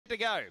to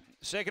go.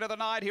 Second of the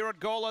night here at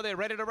Gawler. They're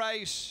ready to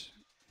race.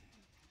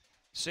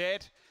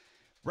 Set.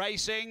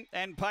 Racing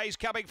and pace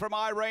coming from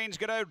Irene's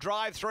going to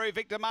drive through.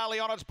 Victor Marley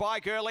on its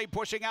bike early,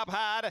 pushing up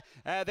hard.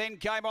 Then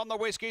came on the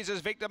Whiskies as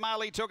Victor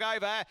Marley took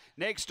over.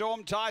 Next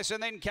Storm Tyson,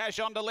 then Cash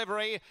on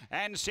Delivery.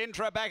 And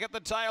Sintra back at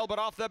the tail, but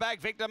off the back,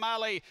 Victor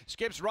Marley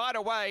skips right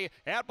away.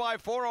 Out by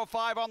 4 or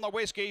 5 on the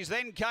Whiskies.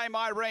 Then came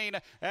Irene,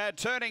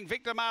 turning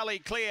Victor Marley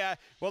clear.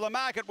 Well, the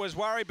market was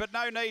worried, but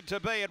no need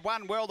to be. It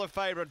won well, the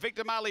favourite.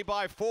 Victor Marley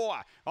by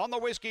 4. On the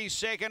Whiskies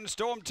second,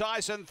 Storm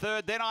Tyson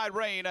third, then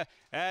Irene.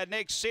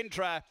 Next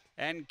Sintra.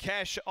 And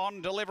Cash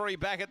on Delivery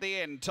back at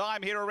the end.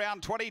 Time here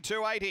around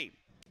 22.80.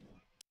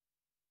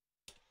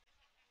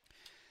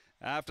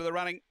 After the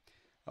running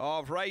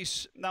of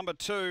race number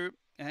 2,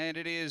 and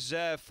it is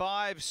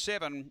 5,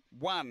 7,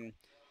 1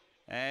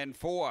 and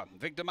 4.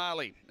 Victor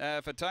Marley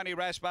for Tony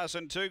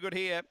Rasmussen, too good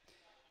here.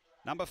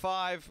 Number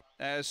 5,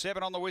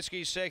 7 on the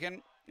Whiskey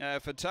second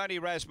for Tony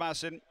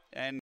Rasmussen, and